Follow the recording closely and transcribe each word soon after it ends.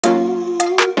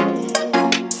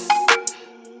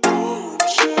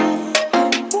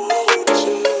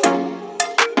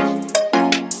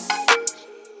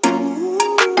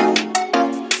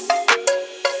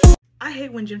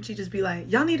gym teachers be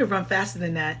like, y'all need to run faster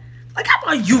than that. Like, how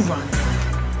about you run,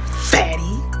 fatty?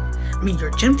 I mean, you're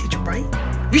a gym teacher, right?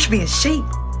 You should be in shape.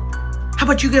 How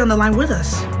about you get on the line with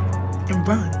us and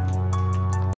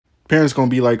run? Parents gonna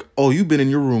be like, oh, you've been in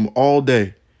your room all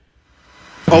day.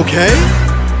 Okay.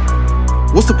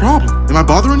 What's the problem? Am I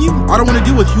bothering you? I don't want to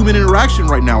deal with human interaction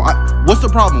right now. What's the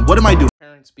problem? What am I doing?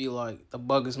 Parents be like, the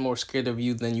bug is more scared of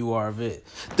you than you are of it.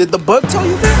 Did the bug tell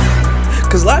you that?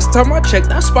 Because last time I checked,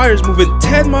 that spider's moving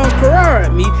 10 miles per hour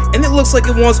at me, and it looks like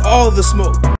it wants all of the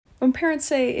smoke. When parents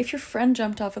say, if your friend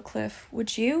jumped off a cliff,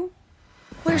 would you?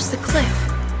 Where's the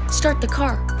cliff? Start the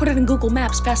car. Put it in Google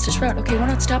Maps, fastest route. Okay, we're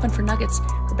not stopping for nuggets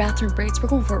or bathroom breaks. We're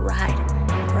going for a ride.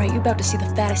 All right, you're about to see the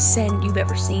fattest send you've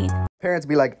ever seen. Parents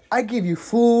be like, I give you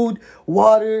food,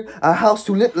 water, a house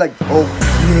to live. Like,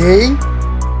 okay,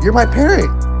 you're my parent.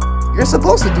 You're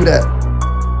supposed to do that.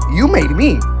 You made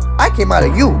me. I came out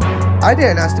of you. I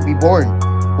didn't ask to be born.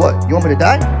 What, you want me to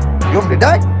die? You want me to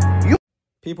die? You.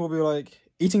 People be like,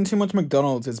 eating too much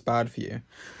McDonald's is bad for you.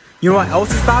 You know what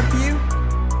else is bad for you?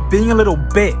 Being a little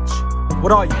bitch.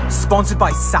 What are you, sponsored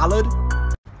by salad?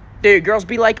 Dude, girls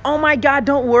be like, oh my god,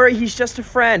 don't worry, he's just a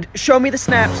friend. Show me the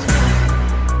snaps.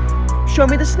 Show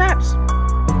me the snaps.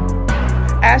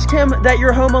 Ask him that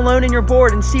you're home alone and you're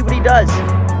bored and see what he does.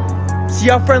 See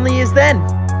how friendly he is then.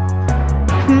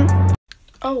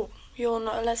 Oh, you're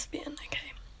not a lesbian,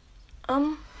 okay.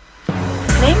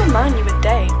 Name a man you would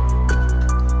date.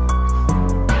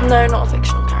 No, not a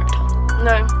fictional character.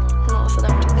 No, not a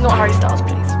celebrity. Not Harry Styles,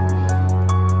 please.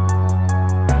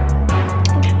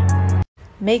 Okay.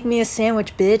 Make me a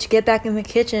sandwich, bitch. Get back in the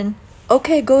kitchen.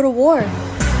 Okay, go to war.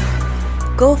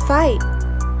 Go fight.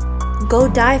 Go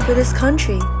die for this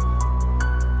country.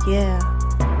 Yeah,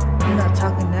 I'm not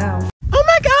talking now. Oh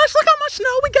my gosh, look how much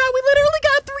snow we got. We literally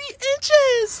got 3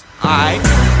 inches. Alright.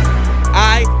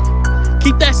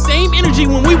 Keep that same energy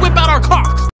when we whip out our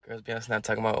cocks. Girls be on Snap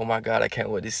talking about, oh my god, I can't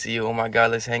wait to see you. Oh my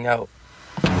god, let's hang out.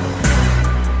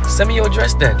 Send me your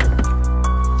address then.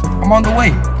 I'm on the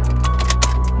way.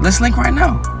 Let's link right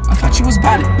now. I thought you was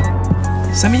about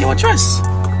it. Send me your address.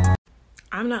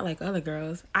 I'm not like other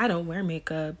girls. I don't wear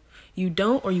makeup. You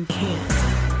don't or you can't.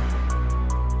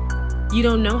 You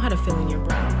don't know how to fill in your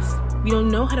brows. You don't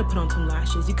know how to put on some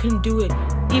lashes. You couldn't do it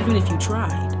even if you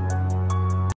tried.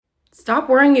 Stop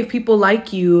worrying if people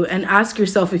like you and ask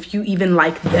yourself if you even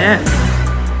like them.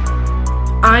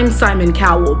 I'm Simon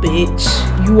Cowell, bitch.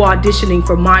 You auditioning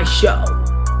for my show.